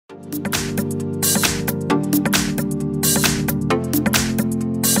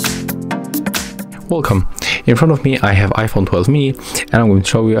Welcome. In front of me I have iPhone 12 mini, and I'm going to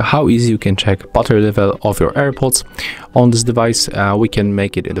show you how easy you can check battery level of your AirPods on this device. We can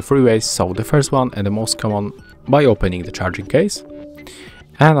make it in the three ways. So the first one and the most common, by opening the charging case,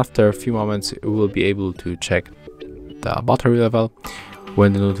 and after a few moments you will be able to check the battery level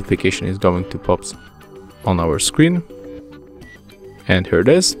when the notification is going to pop on our screen, and here it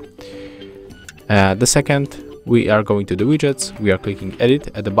is. The second, we are going to the widgets. We are clicking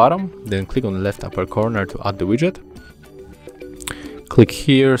edit at the bottom, then click on the left upper corner to add the widget. Click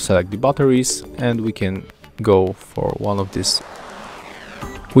here, select the batteries, and we can go for one of these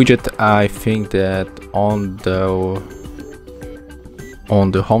widget. I think that on the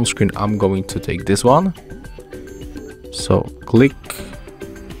home screen I'm going to take this one. So click,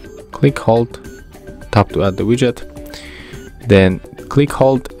 hold, tap to add the widget, then click,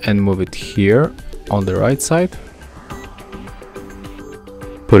 hold, and move it here on the right side,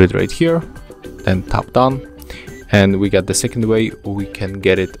 put it right here, then tap done, and we got the second way we can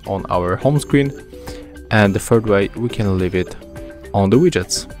get it on our home screen, and the third way we can leave it on the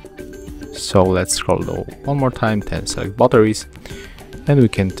widgets. So let's scroll down one more time, then select batteries, and we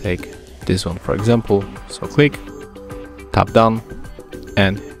can take this one for example. So click, tap done,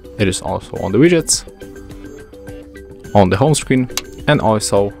 and it is also on the widgets, on the home screen, and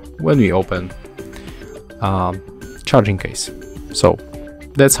also when we open charging case. So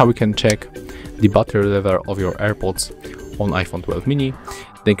that's how we can check the battery level of your AirPods on iPhone 12 mini.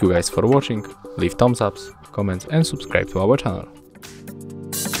 Thank you guys for watching. Leave thumbs ups, comments, and subscribe to our channel.